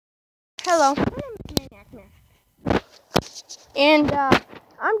Hello, my name is Maniac Man, and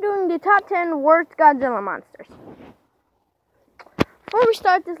I'm doing the top 10 worst Godzilla monsters. Before we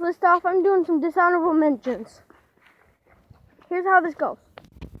start this list off, I'm doing some dishonorable mentions. Here's how this goes.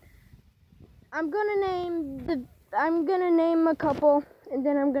 I'm gonna name a couple, and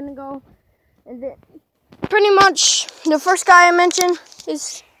then I'm gonna go, and then pretty much the first guy I mention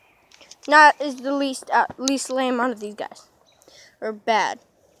is the least lame out of these guys, or bad.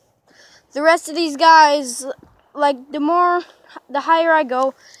 The rest of these guys, like the higher I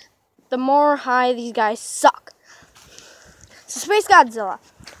go, the more high these guys suck. So Space Godzilla,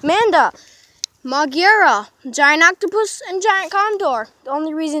 Manda, Magura, Giant Octopus, and Giant Condor. The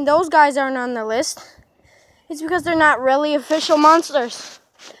only reason those guys aren't on the list is because they're not really official monsters.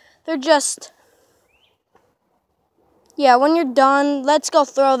 They're just, yeah, when you're done, let's go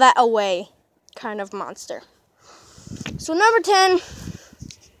throw that away kind of monster. So number 10,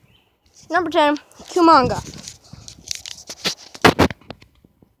 Kumanga.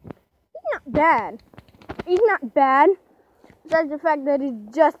 He's not bad, besides the fact that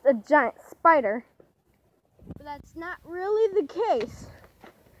he's just a giant spider. But that's not really the case,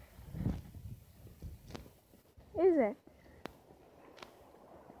 is it?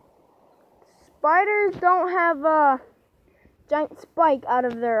 Spiders don't have a giant spike out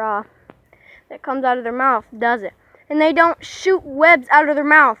of their that comes out of their mouth, does it? And they don't shoot webs out of their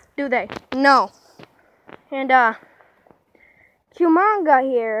mouth, do they? No. And Kumanga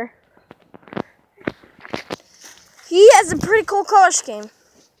here, he has a pretty cool color scheme.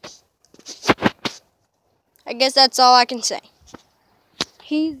 I guess that's all I can say.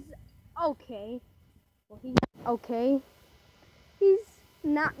 He's okay. Well, he's okay. He's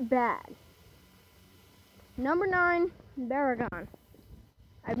not bad. Number 9, Baragon.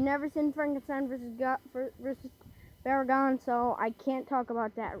 I've never seen Frankenstein versus Baragon, so I can't talk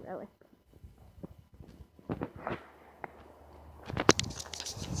about that really.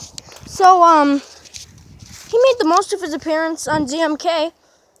 So, he made the most of his appearance on GMK,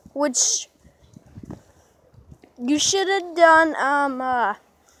 which you should have done,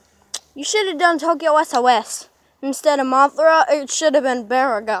 Tokyo SOS. Instead of Mothra, it should have been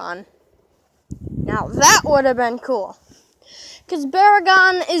Baragon. Now, that would have been cool. Because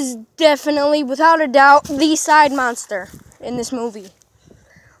Baragon is definitely, without a doubt, the side monster in this movie.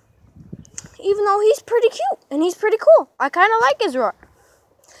 Even though he's pretty cute, and he's pretty cool. I kind of like his roar.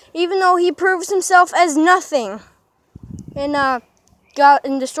 Even though he proves himself as nothing in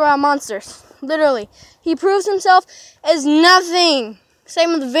Destroy All Monsters. Literally. He proves himself as nothing.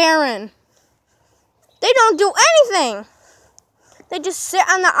 Same with Varan. They don't do anything. They just sit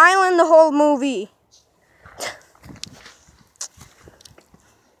on the island the whole movie.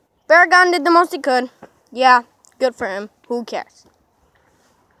 Baragon did the most he could. Yeah, good for him. Who cares?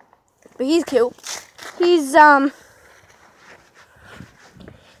 But he's cute. He's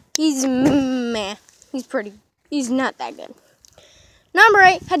meh. He's pretty. He's not that good. Number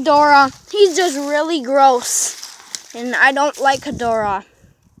 8, Hedorah. He's just really gross. And I don't like Hedorah.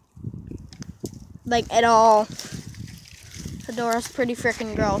 Like, at all. Hedorah's pretty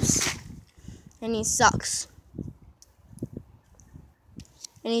freaking gross. And he sucks.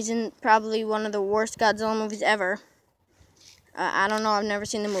 And he's in probably one of the worst Godzilla movies ever. I don't know. I've never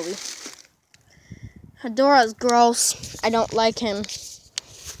seen the movie. Hedorah's gross. I don't like him.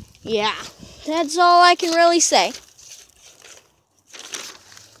 Yeah. That's all I can really say.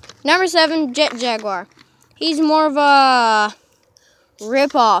 Number 7, Jet Jaguar. He's more of a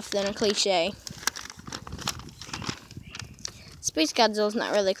rip-off than a cliche. Space Godzilla's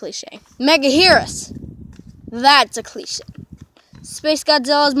not really a cliche. Megaherus. That's a cliche. Space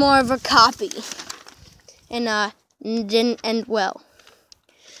Godzilla is more of a copy. And didn't end well.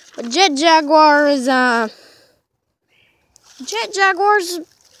 But Jet Jaguar's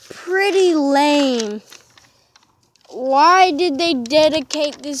pretty lame. Why did they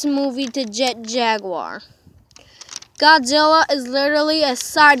dedicate this movie to Jet Jaguar? Godzilla is literally a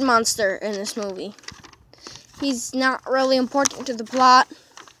side monster in this movie. He's not really important to the plot.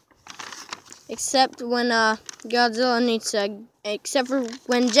 Except when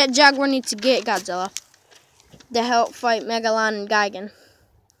when Jet Jaguar needs to get Godzilla to help fight Megalon and Gigan.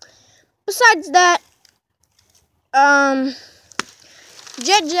 Besides that,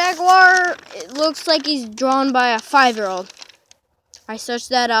 Jet Jaguar, it looks like he's drawn by a 5-year-old. I searched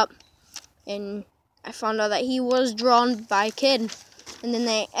that up, and I found out that he was drawn by a kid, and then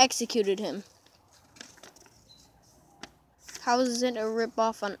they executed him. How is it a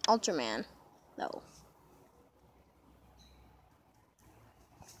rip-off on Ultraman, though?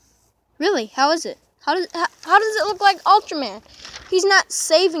 Really, how is it? How does it look like Ultraman? He's not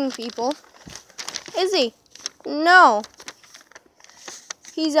saving people, is he? No.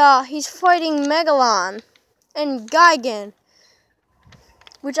 He's fighting Megalon and Gigan,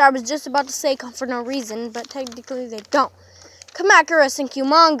 which I was just about to say come for no reason, but technically they don't. Kamacuras and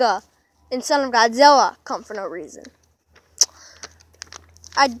Kumanga and Son of Godzilla come for no reason.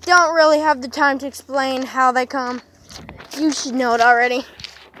 I don't really have the time to explain how they come. You should know it already.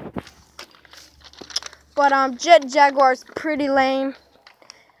 But Jet Jaguar's pretty lame.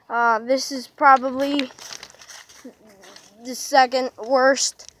 This is probably the second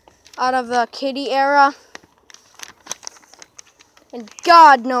worst out of the Kitty era. And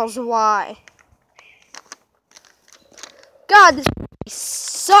God knows why. God, this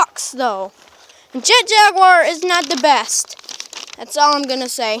sucks though. And Jet Jaguar is not the best. That's all I'm gonna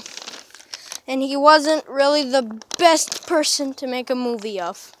say. And he wasn't really the best person to make a movie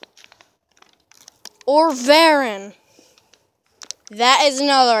of. Or Varan. That is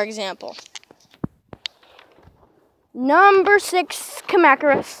another example. Number 6,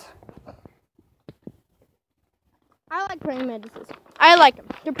 Kamacuras. I like praying mantises. I like them.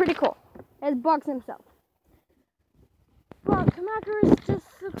 They're pretty cool. As bugs himself. But Kamacuras just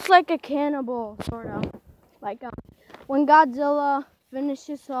looks like a cannibal, sort of. Like when Godzilla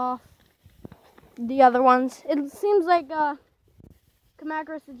finishes off the other ones, it seems like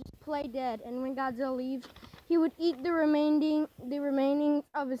Kamacuras would just play dead, and when Godzilla leaves, he would eat the remaining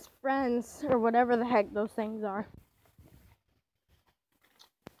of his friends, or whatever the heck those things are.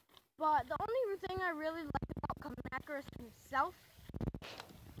 But the only thing I really like about Kamacuras himself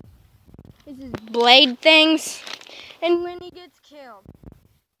is his blade things, and when he gets killed.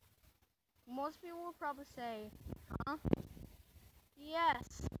 Most people will probably say, huh?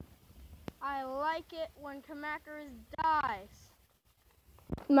 Yes, I like it when Kamacuras dies.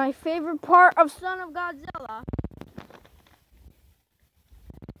 My favorite part of Son of Godzilla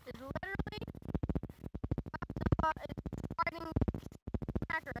is literally Godzilla is fighting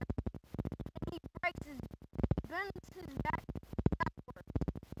Kamacuras, and he bends his back backwards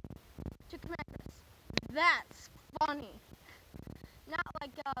to Kamacuras. That's funny. Not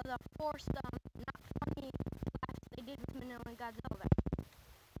like the forced, not funny laughs they did with Manila and Godzilla.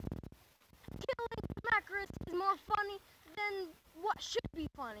 Killing Kamacuras is more funny than what should be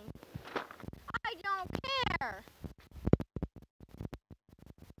funny. I don't care.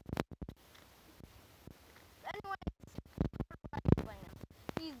 Anyway,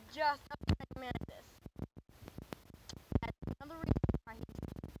 he's just a praying mantis. That's another reason why he's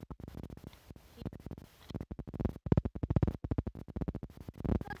here.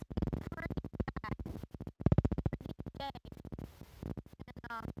 Because he's pretty bad. Pretty gay. And,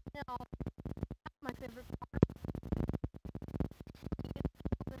 that's my favorite part.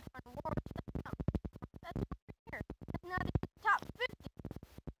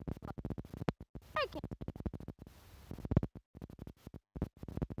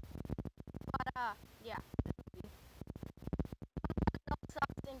 Yeah.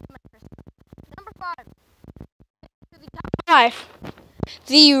 Number 5. To the top 5.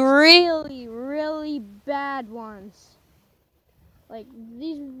 The really, really bad ones. Like,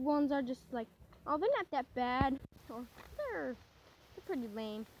 these ones are just like, oh, they're not that bad. Or they're pretty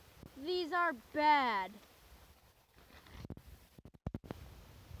lame. These are bad.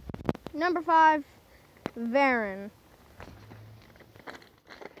 Number 5, Varan.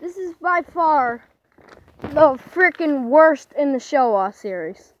 This is by far the freaking worst in the Showa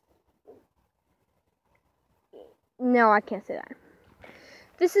series. No, I can't say that.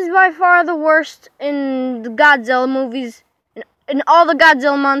 This is by far the worst in the Godzilla movies, in all the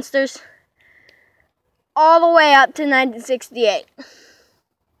Godzilla monsters, all the way up to 1968.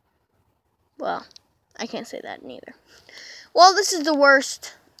 Well, I can't say that neither. Well, this is the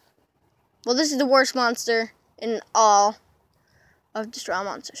worst. Well, this is the worst monster in all of Destroy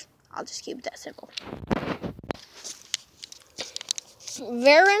Monsters. I'll just keep it that simple.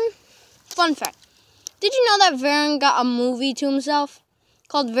 Varan, fun fact. Did you know that Varan got a movie to himself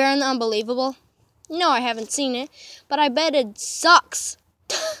called Varan the Unbelievable? No, I haven't seen it, but I bet it sucks.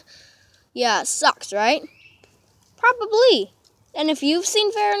 Yeah, it sucks, right? Probably. And if you've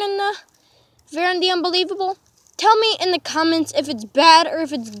seen Varan the Unbelievable, tell me in the comments if it's bad or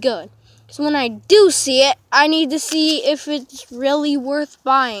if it's good. So when I do see it, I need to see if it's really worth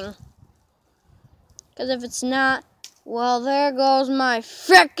buying. Because if it's not, well, there goes my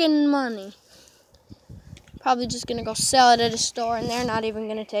frickin' money. Probably just going to go sell it at a store, and they're not even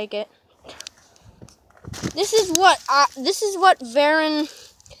going to take it. This is what Varan,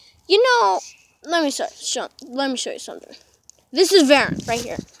 you know, let me show you something. This is Varan right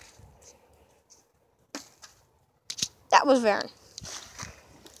here. That was Varan.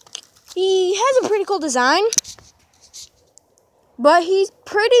 He has a pretty cool design, but he's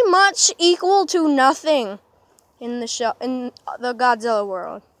pretty much equal to nothing in the Godzilla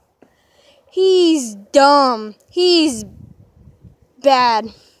world. He's dumb. He's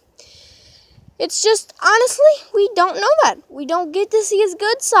bad. It's just, honestly, we don't know that. We don't get to see his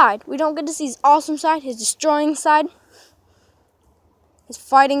good side. We don't get to see his awesome side, his destroying side, his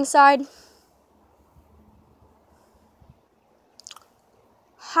fighting side.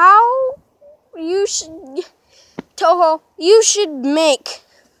 How you should, Toho, you should,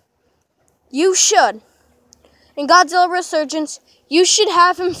 in Godzilla Resurgence, you should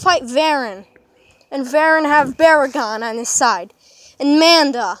have him fight Varan. And Varan have Baragon on his side. And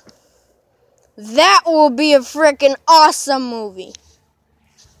Manda. That will be a freaking awesome movie.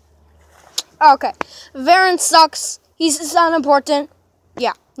 Okay. Varan sucks. He's unimportant.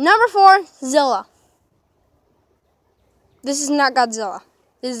 Yeah. Number 4, Zilla. This is not Godzilla.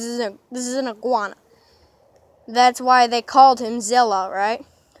 This is an iguana. That's why they called him Zilla, right?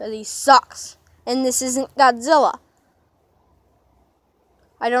 Because he sucks. And this isn't Godzilla.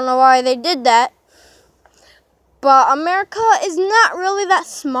 I don't know why they did that. But America is not really that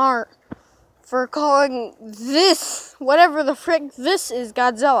smart for calling this, whatever the frick this is,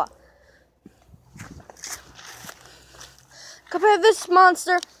 Godzilla. Compare this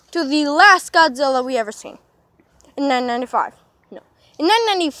monster to the last Godzilla we ever seen. In 1995. No. In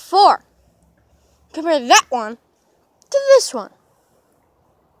 1994. Compare that one to this one.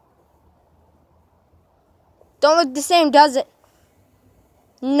 Don't look the same, does it?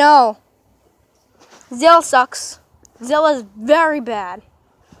 No. Zilla sucks. Zilla's very bad.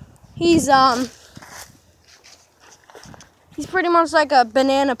 He's pretty much like a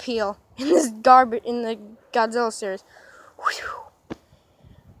banana peel in this garbage in the Godzilla series. Whew.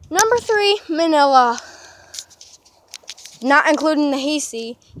 Number 3, Manila. Not including the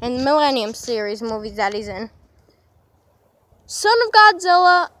Heisei and the Millennium series movies that he's in. Son of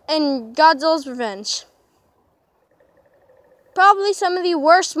Godzilla and Godzilla's Revenge. Probably some of the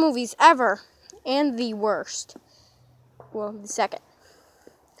worst movies ever. And the worst. Well, the second.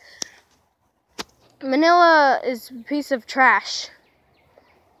 Manila is a piece of trash.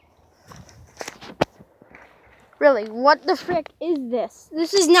 Really, what the frick is this?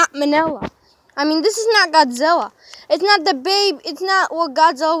 This is not Manila. I mean, this is not Godzilla. It's not the babe. It's not what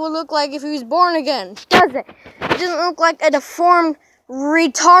Godzilla would look like if he was born again. Does it? It doesn't look like a deformed,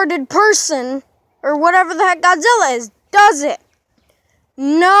 retarded person or whatever the heck Godzilla is. Does it?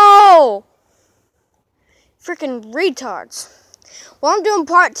 No! Freaking retards. Well, I'm doing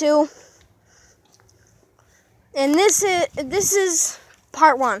part 2. And this is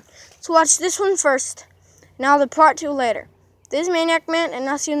part 1. So watch this one first. Now the part 2 later. This is Maniac Man, and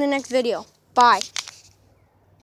I'll see you in the next video. Bye.